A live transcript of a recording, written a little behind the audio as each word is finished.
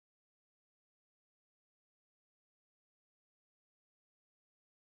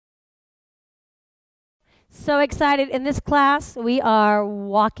So excited. In this class, we are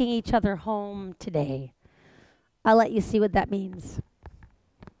walking each other home today. I'll let you see what that means.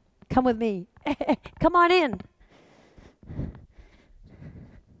 Come with me. Come on in.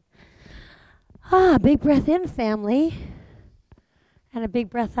 Big breath in, family. And a big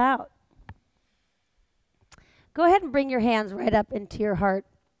breath out. Go ahead and bring your hands right up into your heart.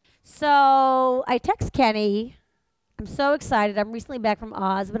 So I text Kenny. I'm so excited. I'm recently back from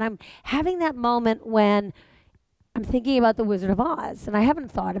Oz, but I'm having that moment when I'm thinking about the Wizard of Oz, and I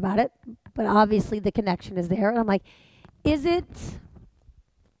haven't thought about it, but obviously the connection is there. And I'm like, is it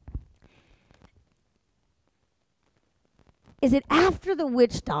after the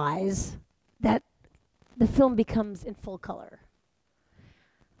witch dies that the film becomes in full color?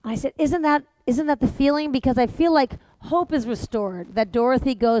 And I said, isn't that the feeling? Because I feel like hope is restored, that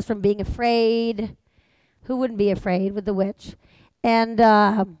Dorothy goes from being afraid. Who wouldn't be afraid with the witch? And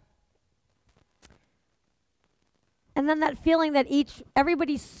then that feeling that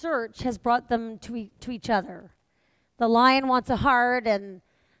everybody's search has brought them to each other. The lion wants a heart and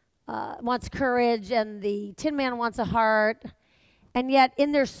wants courage, and the Tin Man wants a heart. And yet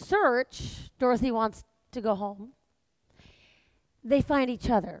in their search, Dorothy wants to go home. They find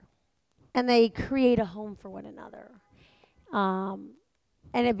each other, and they create a home for one another.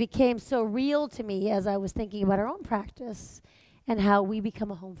 And it became so real to me as I was thinking about our own practice and how we become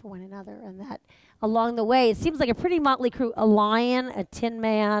a home for one another. And that along the way, it seems like a pretty motley crew, a lion, a Tin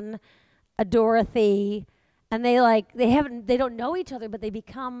Man, a Dorothy, and they don't know each other, but they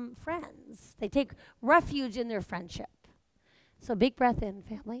become friends. They take refuge in their friendship. So big breath in,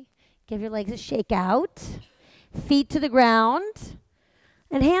 family. Give your legs a shake out. Feet to the ground.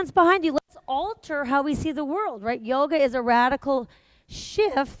 And hands behind you. Let's alter how we see the world, right? Yoga is a radical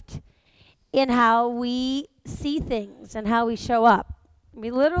shift in how we see things and how we show up. We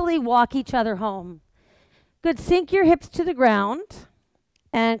literally walk each other home. Good. Sink your hips to the ground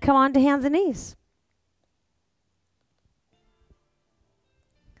and come on to hands and knees.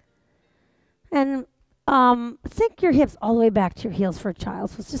 And sink your hips all the way back to your heels for a child.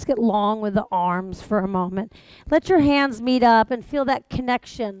 So let's just get long with the arms for a moment. Let your hands meet up and feel that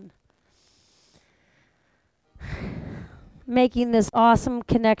connection. Making this awesome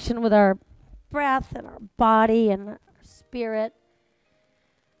connection with our breath and our body and our spirit,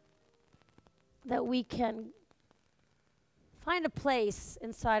 that we can find a place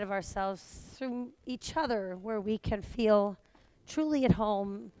inside of ourselves through each other where we can feel truly at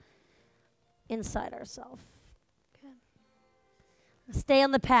home inside ourselves. Stay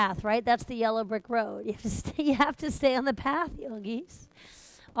on the path, right? That's the yellow brick road. You have to stay on the path, yogis.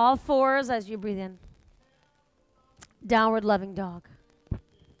 All fours as you breathe in. Downward loving dog.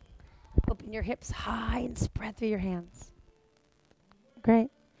 Open your hips high and spread through your hands. Great.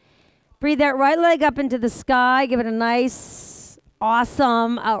 Breathe that right leg up into the sky. Give it a nice,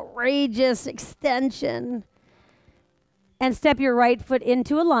 awesome, outrageous extension. And step your right foot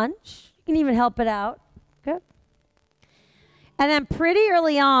into a lunge. You can even help it out. Good. And then pretty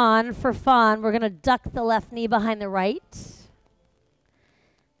early on, for fun, we're going to duck the left knee behind the right.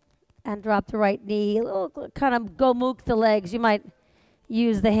 And drop the right knee, a little kind of go mook the legs. You might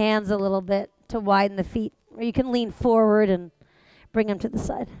use the hands a little bit to widen the feet. Or you can lean forward and bring them to the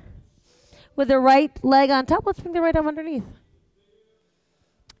side. With the right leg on top, let's bring the right arm underneath.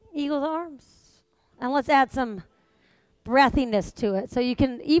 Eagle's arms. And let's add some breathiness to it. So you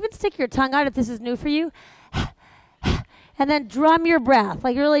can even stick your tongue out if this is new for you. And then drum your breath.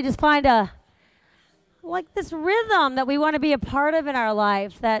 Like really just find like this rhythm that we want to be a part of in our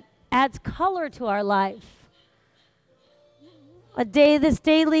life that adds color to our life. This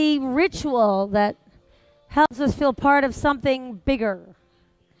daily ritual that helps us feel part of something bigger.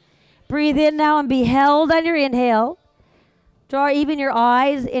 Breathe in now and be held on your inhale. Draw even your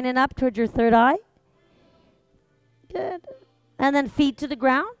eyes in and up towards your third eye. Good. And then feet to the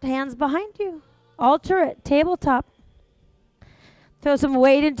ground, hands behind you. Alter it, tabletop. Throw some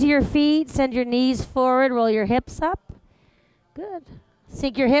weight into your feet, send your knees forward, roll your hips up. Good.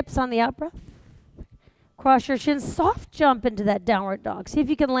 Sink your hips on the out breath. Cross your shins, soft jump into that downward dog. See if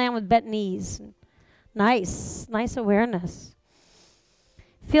you can land with bent knees. Nice awareness.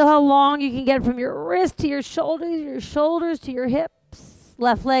 Feel how long you can get from your wrist to your shoulders to your hips.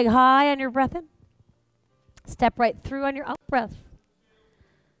 Left leg high on your breath in. Step right through on your out breath.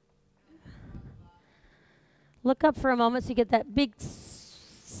 Look up for a moment so you get that big,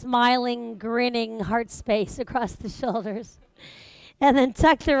 smiling, grinning heart space across the shoulders. And then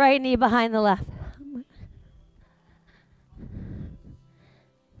tuck the right knee behind the left.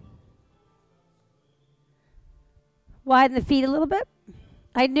 Widen the feet a little bit.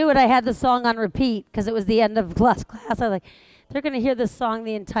 I knew it. I had the song on repeat because it was the end of class. I was like, they're going to hear this song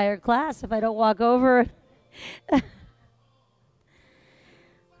the entire class if I don't walk over.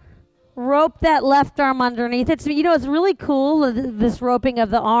 Rope that left arm underneath. It's really cool, this roping of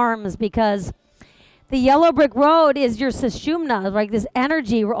the arms, because the yellow brick road is your sushumna, like this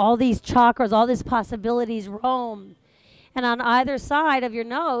energy where all these chakras, all these possibilities roam. And on either side of your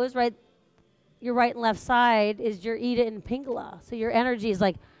nose, right, your right and left side is your Ida and Pingala. So your energy is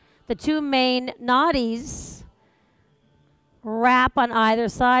like the two main nadis wrap on either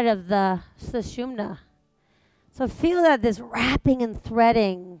side of the sushumna. So feel that, this wrapping and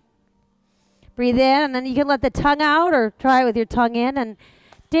threading. Breathe in, and then you can let the tongue out or try it with your tongue in and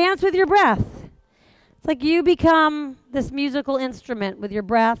dance with your breath. It's like you become this musical instrument with your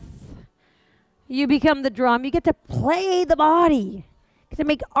breath. You become the drum. You get to play the body. You get to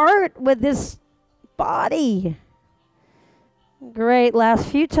make art with this body. Great. Last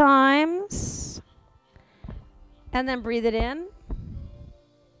few times. And then breathe it in.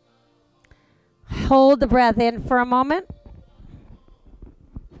 Hold the breath in for a moment.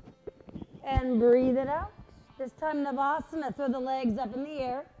 And breathe it out. This time, Navasana. Throw the legs up in the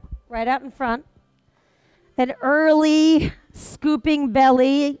air, right out in front. An early scooping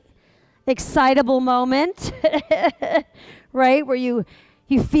belly, excitable moment, right? Where you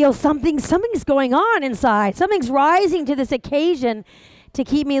feel something's going on inside. Something's rising to this occasion to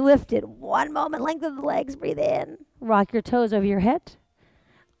keep me lifted. One moment, length of the legs. Breathe in. Rock your toes over your head.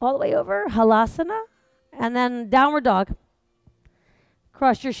 All the way over. Halasana. And then downward dog.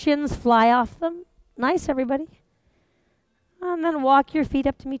 Cross your shins, fly off them. Nice, everybody. And then walk your feet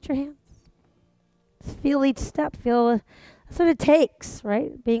up to meet your hands. Feel each step. That's what it takes,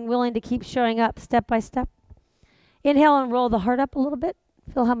 right? Being willing to keep showing up step by step. Inhale and roll the heart up a little bit.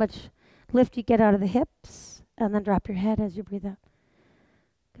 Feel how much lift you get out of the hips. And then drop your head as you breathe out.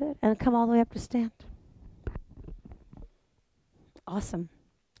 Good. And come all the way up to stand. Awesome.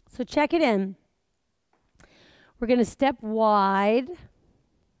 So check it in. We're going to step wide.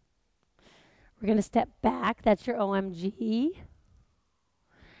 We're going to step back. That's your OMG.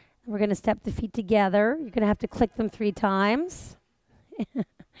 We're going to step the feet together. You're going to have to click them 3 times. And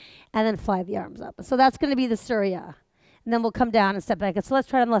then fly the arms up. So that's going to be the Surya. And then we'll come down and step back. So let's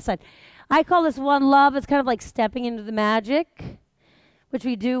try it on the left side. I call this one love. It's kind of like stepping into the magic, which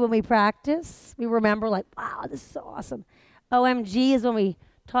we do when we practice. We remember like, wow, this is so awesome. OMG is when we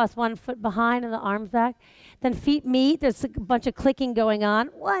toss one foot behind and the arms back. Then feet meet. There's a bunch of clicking going on.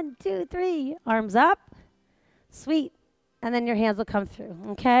 1, 2, 3. Arms up. Sweet. And then your hands will come through,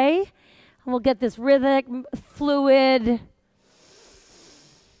 okay? And we'll get this rhythmic, fluid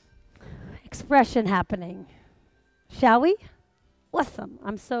expression happening. Shall we? Awesome.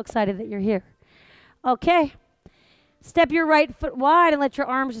 I'm so excited that you're here. Okay. Step your right foot wide and let your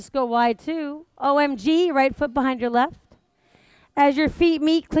arms just go wide too. OMG, right foot behind your left. As your feet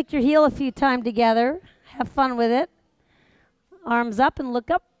meet, click your heel a few times together. Have fun with it. Arms up and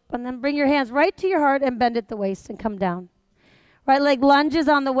look up. And then bring your hands right to your heart and bend at the waist and come down. Right leg lunges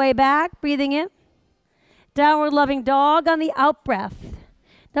on the way back. Breathing in. Downward loving dog on the out breath.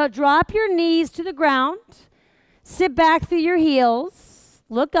 Now drop your knees to the ground. Sit back through your heels.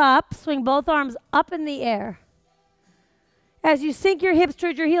 Look up. Swing both arms up in the air. As you sink your hips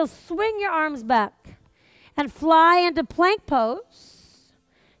towards your heels, swing your arms back. And fly into plank pose.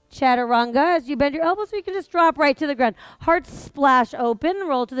 Chaturanga as you bend your elbows, so you can just drop right to the ground. Heart splash open.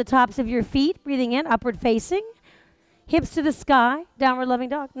 Roll to the tops of your feet. Breathing in, upward facing. Hips to the sky. Downward loving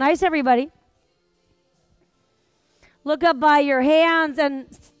dog. Nice, everybody. Look up by your hands and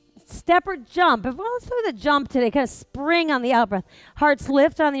step or jump. Well, let's do the jump today. Kind of spring on the out breath. Hearts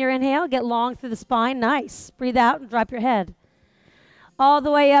lift on your inhale. Get long through the spine. Nice. Breathe out and drop your head. All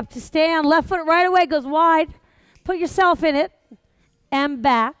the way up to stand. Left foot right away goes wide. Put yourself in it. And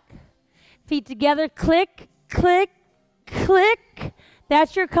back. Feet together. Click, click, click.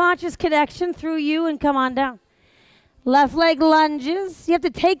 That's your conscious connection through you, and come on down. Left leg lunges. You have to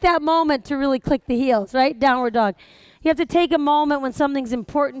take that moment to really click the heels, right? Downward dog. You have to take a moment when something's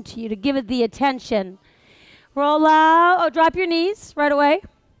important to you to give it the attention. Roll out. Oh, drop your knees right away.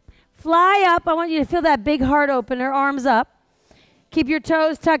 Fly up. I want you to feel that big heart opener. Arms up. Keep your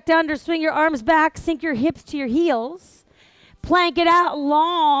toes tucked under. Swing your arms back. Sink your hips to your heels. Plank it out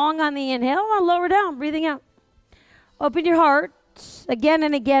long on the inhale. And lower down. Breathing out. Open your heart. Again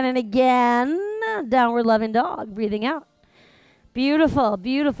and again and again. Downward loving dog. Breathing out. Beautiful,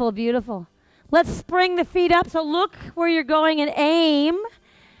 beautiful, beautiful. Let's spring the feet up. So look where you're going and aim.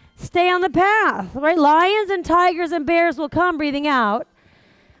 Stay on the path, right? Lions and tigers and bears will come. Breathing out.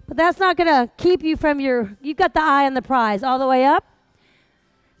 But that's not going to keep you from you've got the eye on the prize. All the way up.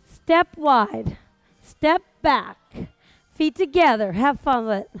 Step wide. Step back. Feet together. Have fun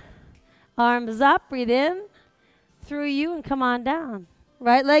with it. Arms up. Breathe in through you and come on down.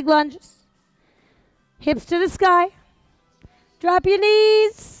 Right leg lunges. Hips to the sky. Drop your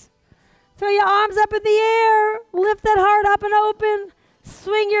knees. Throw your arms up in the air. Lift that heart up and open.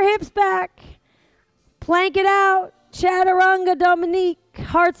 Swing your hips back. Plank it out. Chaturanga Dominique.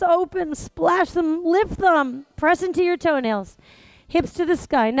 Hearts open. Splash them. Lift them. Press into your toenails. Hips to the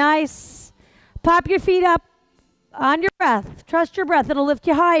sky. Nice. Pop your feet up on your breath. Trust your breath. It'll lift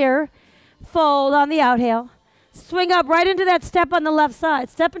you higher. Fold on the outhale. Swing up right into that step on the left side.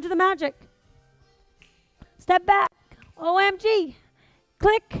 Step into the magic. Step back. OMG.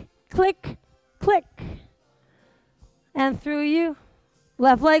 Click, click, click. And through you.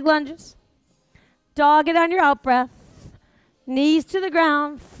 Left leg lunges. Dog it on your out breath. Knees to the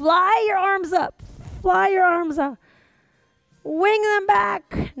ground. Fly your arms up. Fly your arms up. Wing them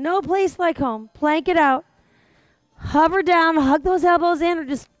back. No place like home. Plank it out. Hover down. Hug those elbows in or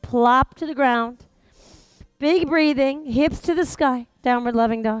just plop to the ground. Big breathing. Hips to the sky. Downward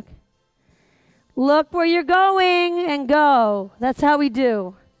loving dog. Look where you're going and go. That's how we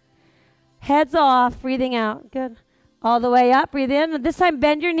do. Heads off. Breathing out. Good. All the way up. Breathe in. And this time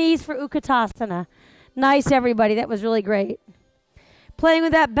bend your knees for Utkatasana. Nice, everybody. That was really great. Playing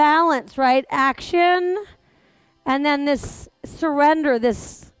with that balance, right? Action. And then this surrender,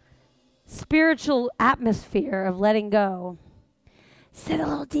 this spiritual atmosphere of letting go. Sit a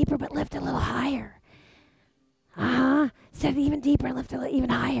little deeper, but lift a little higher. Sit even deeper and lift a little even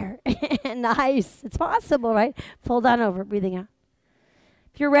higher. Nice. It's possible, right? Fold on over, breathing out.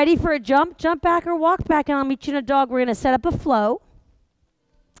 If you're ready for a jump, jump back or walk back, and I'll meet you in a dog. We're going to set up a flow.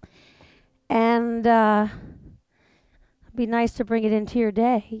 And it'd be nice to bring it into your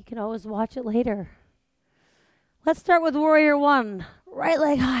day. You can always watch it later. Let's start with warrior one. Right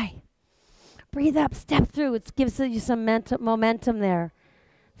leg high. Breathe up, step through. It gives you some momentum there.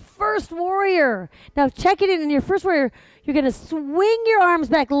 First warrior. Now check it in your first warrior. You're going to swing your arms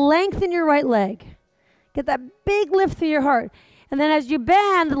back, lengthen your right leg. Get that big lift through your heart. And then as you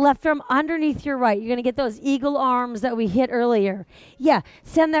bend, the left arm underneath your right. You're going to get those eagle arms that we hit earlier. Yeah,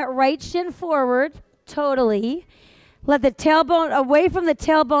 send that right shin forward, totally. Let the tailbone, away from the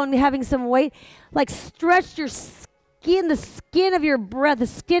tailbone, having some weight. Like stretch your skin, the skin of your breath, the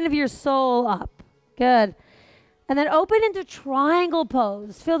skin of your soul up. Good. And then open into triangle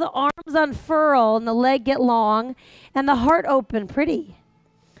pose. Feel the arms unfurl and the leg get long and the heart open, pretty.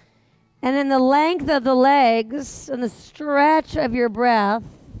 And then the length of the legs and the stretch of your breath.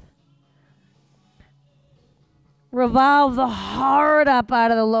 Revolve the heart up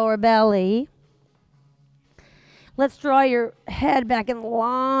out of the lower belly. Let's draw your head back in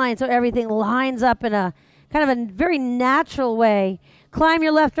line so everything lines up in a kind of a very natural way. Climb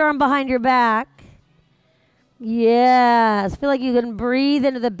your left arm behind your back. Yes. Feel like you can breathe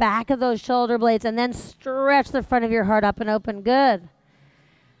into the back of those shoulder blades and then stretch the front of your heart up and open. Good.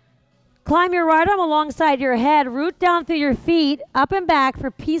 Climb your right arm alongside your head. Root down through your feet, up and back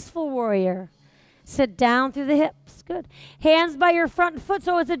for peaceful warrior. Sit down through the hips. Good. Hands by your front foot.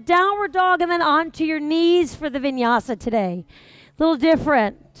 So it's a downward dog and then onto your knees for the vinyasa today. A little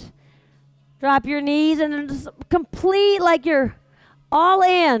different. Drop your knees and then just complete like you're all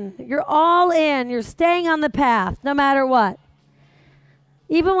in. You're all in. You're staying on the path no matter what.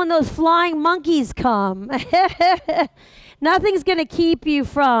 Even when those flying monkeys come. Nothing's going to keep you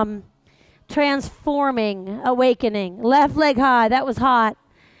from transforming, awakening. Left leg high. That was hot.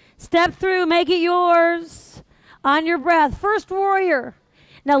 Step through. Make it yours. On your breath. First warrior.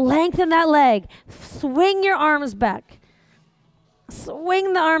 Now lengthen that leg. Swing your arms back.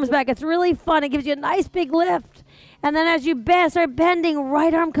 Swing the arms back. It's really fun. It gives you a nice big lift. And then as you start bending,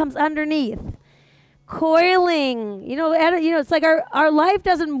 right arm comes underneath. Coiling. It's like our life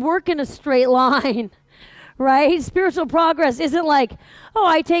doesn't work in a straight line, right? Spiritual progress isn't like, oh,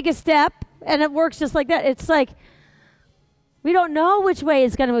 I take a step and it works just like that. It's like we don't know which way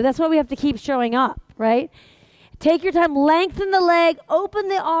it's going to move. That's why we have to keep showing up, right? Take your time. Lengthen the leg. Open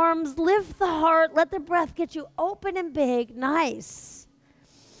the arms. Lift the heart. Let the breath get you open and big. Nice.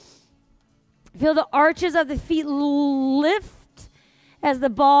 Feel the arches of the feet lift as the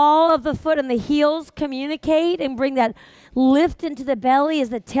ball of the foot and the heels communicate and bring that lift into the belly as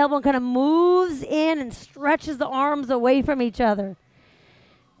the tailbone kind of moves in and stretches the arms away from each other.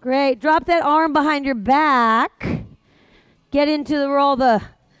 Great. Drop that arm behind your back. Get into where all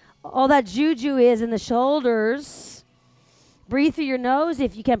that juju is in the shoulders. Breathe through your nose.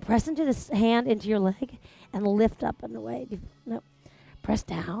 If you can, press into this hand into your leg and lift up on the way. No. Press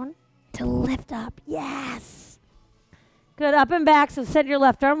down to lift up. Yes. Good, up and back. So send your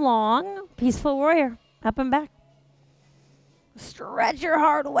left arm long. Peaceful warrior. Up and back. Stretch your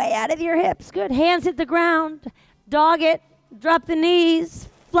heart away out of your hips. Good. Hands hit the ground. Dog it. Drop the knees.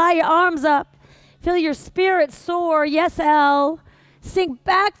 Fly your arms up. Feel your spirit soar. Yes, L. Sink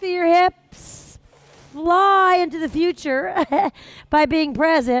back through your hips. Fly into the future by being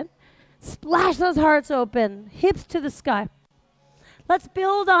present. Splash those hearts open. Hips to the sky. Let's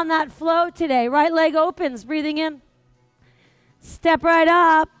build on that flow today. Right leg opens. Breathing in. Step right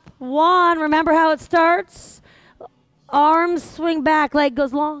up. 1. Remember how it starts. Arms swing back. Leg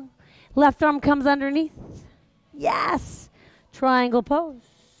goes long. Left arm comes underneath. Yes. Triangle pose.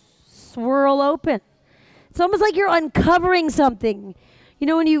 Swirl open. It's almost like you're uncovering something. You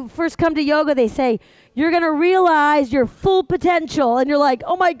know, when you first come to yoga, they say, you're going to realize your full potential. And you're like,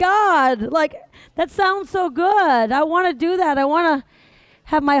 oh my God, like, that sounds so good. I want to do that. I want to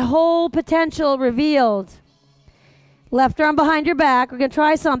have my whole potential revealed. Left arm behind your back. We're going to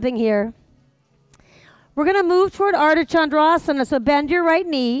try something here. We're going to move toward Ardha Chandrasana. So bend your right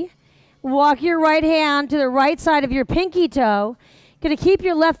knee. Walk your right hand to the right side of your pinky toe. Going to keep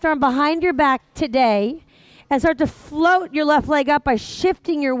your left arm behind your back today and start to float your left leg up by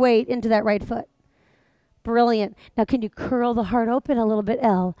shifting your weight into that right foot. Brilliant. Now, can you curl the heart open a little bit,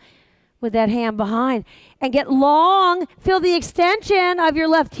 L, with that hand behind? And get long. Feel the extension of your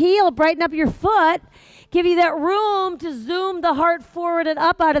left heel. Brighten up your foot. Give you that room to zoom the heart forward and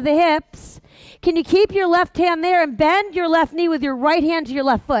up out of the hips. Can you keep your left hand there and bend your left knee with your right hand to your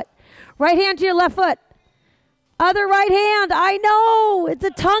left foot? Right hand to your left foot. Other right hand. I know. It's a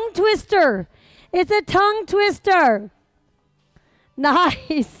tongue twister. It's a tongue twister.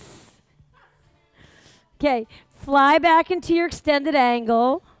 Nice. Okay. Fly back into your extended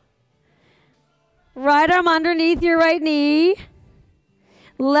angle. Right arm underneath your right knee.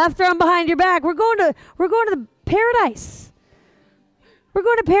 Left arm behind your back. We're going to the paradise. We're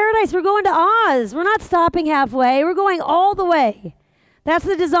going to paradise. We're going to Oz. We're not stopping halfway. We're going all the way. That's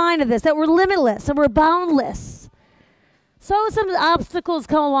the design of this, that we're limitless and we're boundless. So some obstacles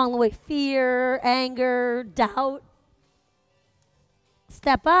come along the way. Fear, anger, doubt.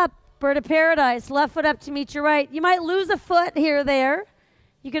 Step up, bird of paradise, left foot up to meet your right. You might lose a foot here or there.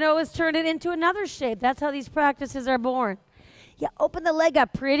 You can always turn it into another shape. That's how these practices are born. Yeah, open the leg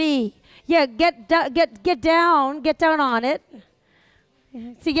up, pretty. Yeah, get down on it.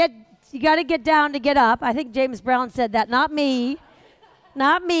 So you got to get down to get up. I think James Brown said that, not me.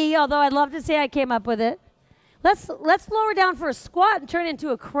 Not me, although I'd love to say I came up with it. Let's lower down for a squat and turn into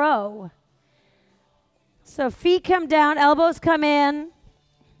a crow. So feet come down, elbows come in.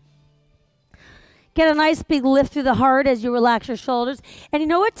 Get a nice big lift through the heart as you relax your shoulders. And you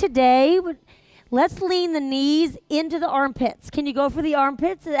know what, today, let's lean the knees into the armpits. Can you go for the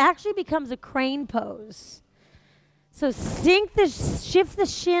armpits? It actually becomes a crane pose. So shift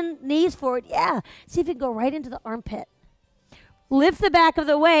the knees forward. Yeah, see if you can go right into the armpit. Lift the back of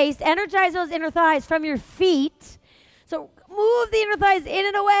the waist. Energize those inner thighs from your feet. So move the inner thighs in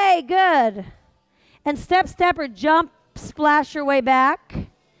and away. Good. And step, or jump, splash your way back.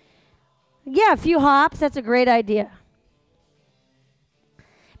 Yeah, a few hops. That's a great idea.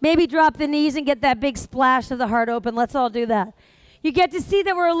 Maybe drop the knees and get that big splash of the heart open. Let's all do that. You get to see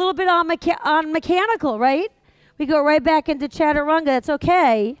that we're a little bit on mechanical, right? We go right back into chaturanga. That's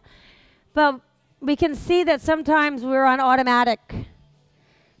okay. But we can see that sometimes we're on automatic.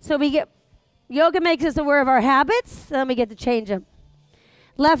 So yoga makes us aware of our habits, then we get to change them.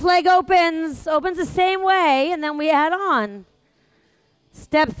 Left leg opens the same way, and then we add on.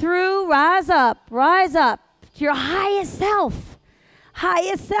 Step through, rise up to your highest self.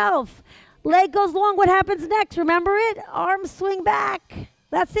 Highest self. Leg goes long, what happens next? Remember it? Arms swing back.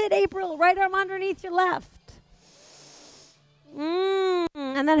 That's it, April. Right arm underneath your left.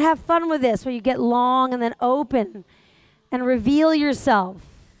 And then have fun with this, where you get long and then open and reveal yourself.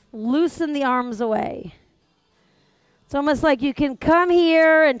 Loosen the arms away. It's almost like you can come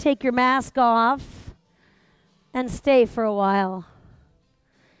here and take your mask off and stay for a while.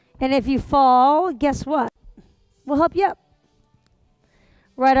 And if you fall, guess what? We'll help you up.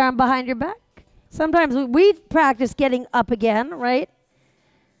 Right arm behind your back. Sometimes we practice getting up again, right?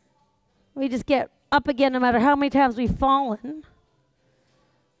 We just get up again no matter how many times we've fallen.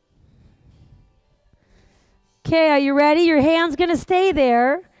 Okay, are you ready? Your hand's going to stay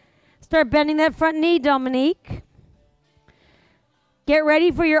there. Start bending that front knee, Dominique. Get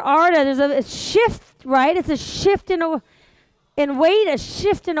ready for your Ardha. There's a shift, right? It's a shift in weight, a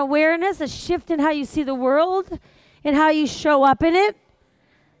shift in awareness, a shift in how you see the world and how you show up in it.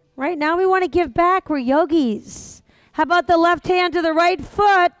 Right now we want to give back. We're yogis. How about the left hand to the right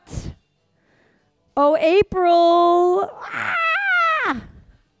foot? Oh, April. Ah!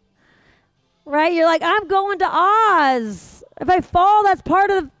 Right? You're like, I'm going to Oz. If I fall, that's part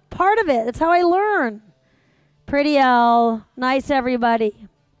of it. That's how I learn. Pretty L. Nice, everybody.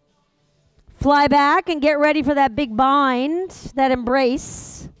 Fly back and get ready for that big bind, that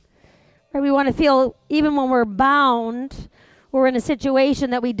embrace. Right? We want to feel, even when we're bound, we're in a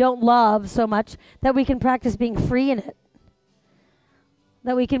situation that we don't love so much, that we can practice being free in it.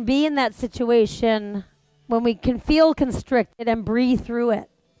 That we can be in that situation when we can feel constricted and breathe through it.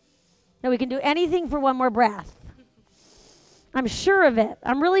 That we can do anything for one more breath. I'm sure of it.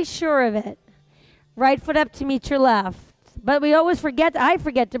 I'm really sure of it. Right foot up to meet your left. But we always forget, I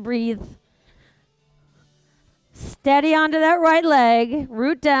forget to breathe. Steady onto that right leg,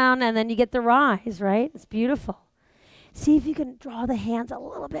 root down, and then you get the rise, right? It's beautiful. See if you can draw the hands a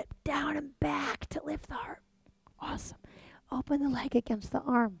little bit down and back to lift the heart. Awesome. Open the leg against the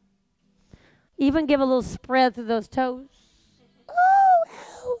arm. Even give a little spread through those toes.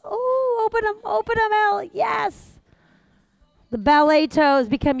 Oh, open them, L. Yes. The ballet toes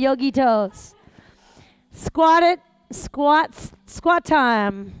become yogi toes. Squat it, squat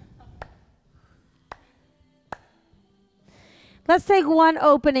time. Let's take one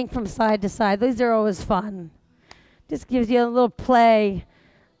opening from side to side. These are always fun. Just gives you a little play.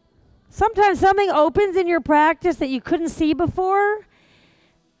 Sometimes something opens in your practice that you couldn't see before,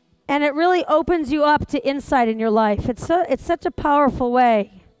 and it really opens you up to insight in your life. It's such a powerful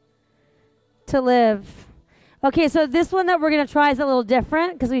way to live. Okay, so this one that we're going to try is a little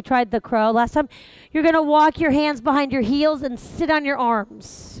different because we tried the crow last time. You're going to walk your hands behind your heels and sit on your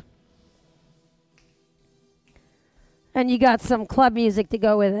arms. And you got some club music to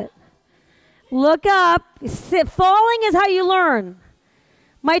go with it. Look up. Falling is how you learn.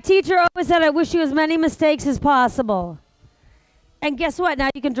 My teacher always said, I wish you as many mistakes as possible. And guess what? Now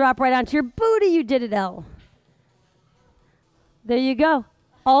you can drop right onto your booty. You did it, L. There you go.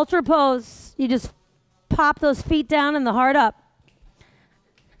 Ultra pose. You just pop those feet down and the heart up.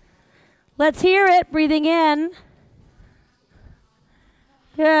 Let's hear it. Breathing in.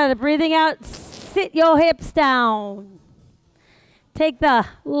 Good. Breathing out. Sit your hips down. Take the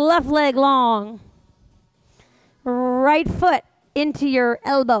left leg long. Right foot into your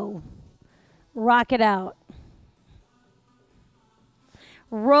elbow. Rock it out.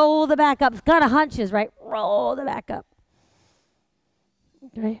 Roll the back up. It's kind of hunches, right? Roll the back up.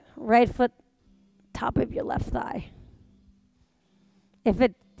 Okay. Right foot, top of your left thigh. If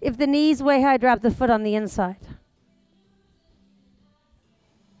the knee's way high, drop the foot on the inside.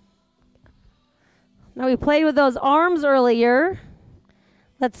 Now we played with those arms earlier.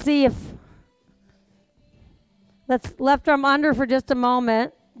 Let's see if, let's left arm under for just a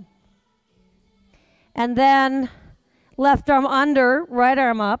moment. And then left arm under, right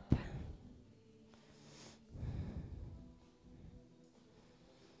arm up.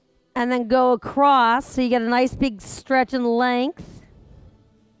 And then go across so you get a nice big stretch and length.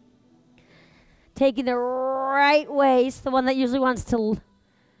 Taking the right waist, the one that usually wants to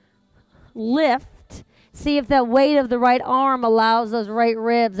lift. See if the weight of the right arm allows those right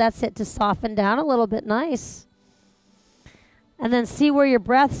ribs, that's it, to soften down a little bit. Nice. And then see where your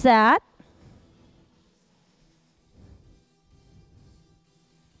breath's at.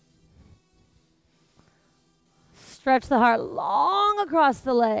 Stretch the heart long across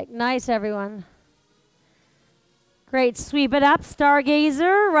the leg. Nice, everyone. Great. Sweep it up.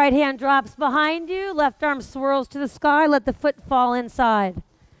 Stargazer. Right hand drops behind you. Left arm swirls to the sky. Let the foot fall inside.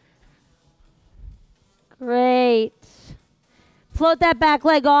 Great. Float that back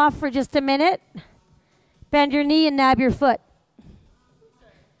leg off for just a minute. Bend your knee and nab your foot.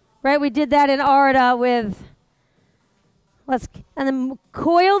 Right, we did that in Arda with, and then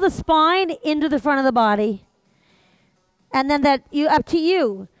coil the spine into the front of the body. And then up to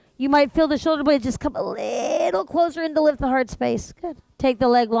you. You might feel the shoulder blades just come a little closer in to lift the heart space. Good. Take the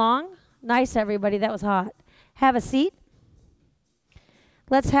leg long. Nice, everybody. That was hot. Have a seat.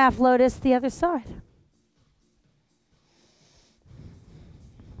 Let's half lotus the other side.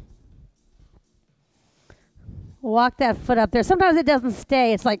 Walk that foot up there. Sometimes it doesn't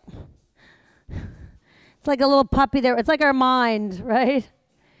stay. It's like a little puppy there. It's like our mind, right?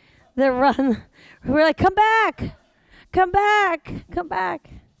 That run. We're like, come back. Come back. Come back.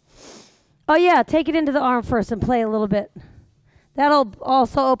 Oh, yeah. Take it into the arm first and play a little bit. That'll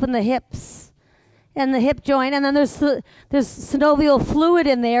also open the hips and the hip joint. And then there's synovial fluid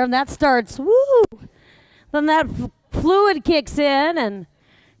in there, and that starts, woo. Then that fluid kicks in and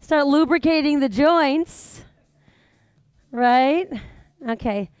start lubricating the joints. Right?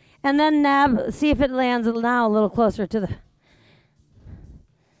 Okay. And then nab, see if it lands now a little closer to the...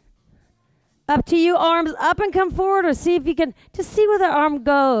 Up to you, arms up and come forward, or see if you can, just see where the arm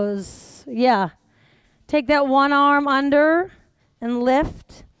goes. Yeah. Take that one arm under and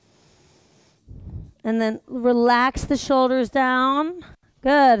lift. And then relax the shoulders down.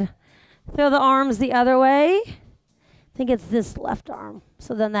 Good. Throw the arms the other way. I think it's this left arm.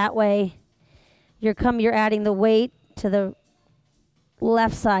 So then that way you're adding the weight to the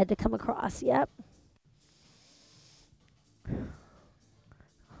left side to come across. Yep.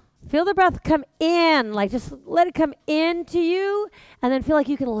 Feel the breath come in, like just let it come into you, and then feel like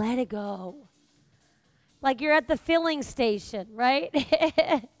you can let it go. Like you're at the filling station, right?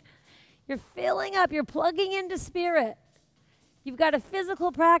 You're filling up, you're plugging into spirit. You've got a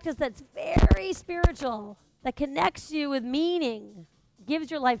physical practice that's very spiritual, that connects you with meaning, gives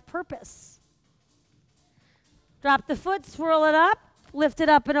your life purpose. Drop the foot, swirl it up, lift it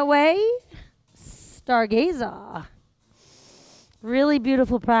up and away. Stargazer. Really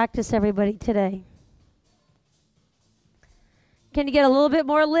beautiful practice, everybody, today. Can you get a little bit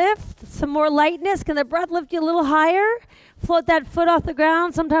more lift? Some more lightness? Can the breath lift you a little higher? Float that foot off the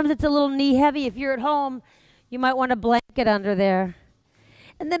ground. Sometimes it's a little knee heavy. If you're at home, you might want a blanket under there.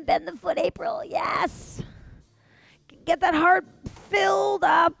 And then bend the foot, April. Yes. Get that heart filled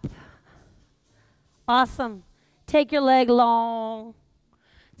up. Awesome. Take your leg long.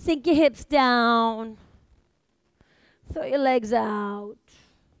 Sink your hips down. Throw your legs out.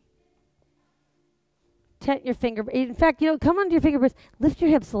 Tent your finger. In fact, come onto your fingertips. Lift your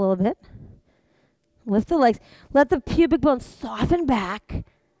hips a little bit. Lift the legs. Let the pubic bone soften back.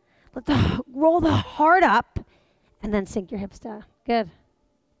 Roll the heart up, and then sink your hips down. Good.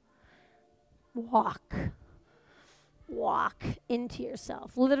 Walk. Walk into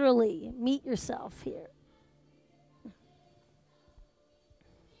yourself. Literally, meet yourself here.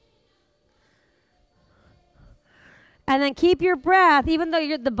 And then keep your breath, even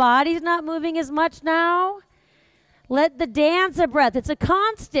though the body's not moving as much now. Let the dance of breath. It's a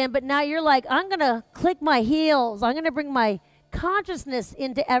constant, but now you're like, I'm going to click my heels. I'm going to bring my consciousness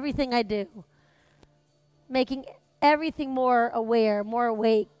into everything I do. Making everything more aware, more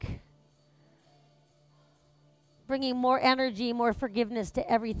awake. Bringing more energy, more forgiveness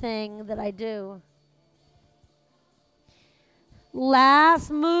to everything that I do. Last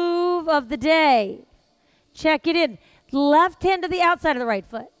move of the day. Check it in. Left hand to the outside of the right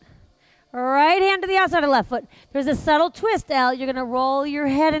foot. Right hand to the outside of the left foot. There's a subtle twist, Al. You're going to roll your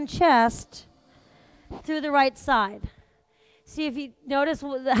head and chest through the right side. See if you notice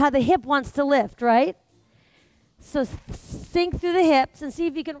how the hip wants to lift, right? So sink through the hips and see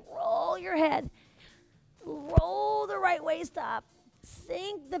if you can roll your head. Roll the right waist up.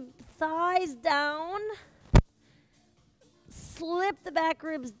 Sink the thighs down. Slip the back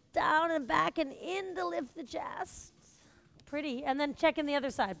ribs down and back and in to lift the chest. Pretty. And then check in the other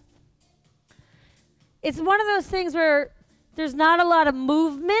side. It's one of those things where there's not a lot of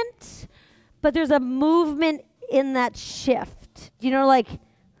movement, but there's a movement in that shift. Like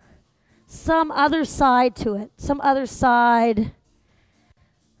some other side to it. Some other side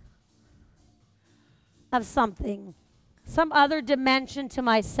of something. Some other dimension to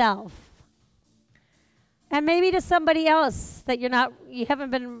myself. And maybe to somebody else that you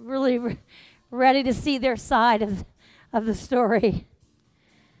haven't been really ready to see their side of the story.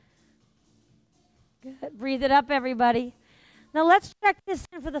 Good. Breathe it up, everybody. Now let's check this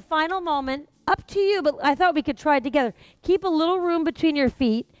in for the final moment. Up to you, but I thought we could try it together. Keep a little room between your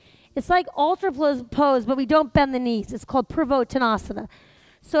feet. It's like ultra pose, but we don't bend the knees. It's called Purvottanasana.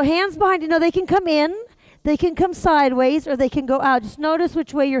 So hands behind you. They can come in, they can come sideways, or they can go out. Just notice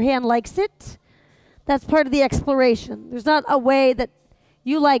which way your hand likes it. That's part of the exploration. There's not a way that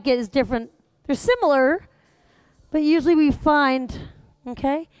you like it is different. They're similar, but usually we find,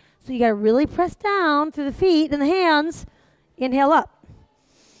 okay? So you got to really press down through the feet and the hands. Inhale up.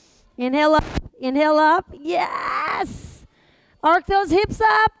 Inhale up. Inhale up. Yes! Arc those hips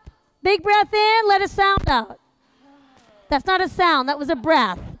up. Big breath in. Let a sound out. That's not a sound. That was a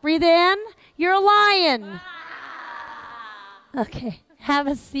breath. Breathe in. You're a lion. Okay. Have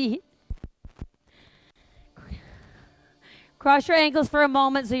a seat. Cross your ankles for a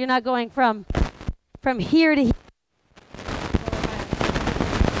moment so you're not going from here to here.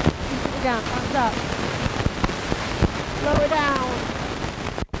 Down, arms up. Lower down.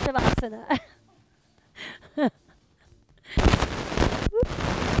 Shavasana.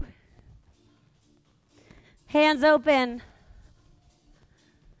 Hands open.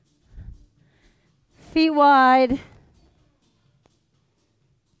 Feet wide.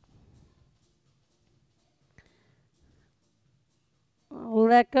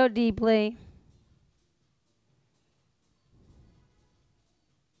 Let go deeply.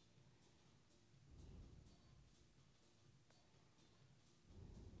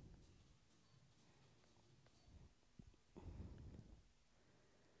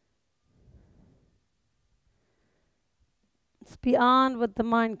 beyond what the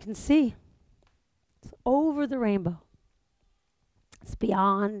mind can see. It's over the rainbow. It's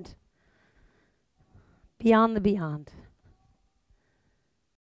beyond the beyond.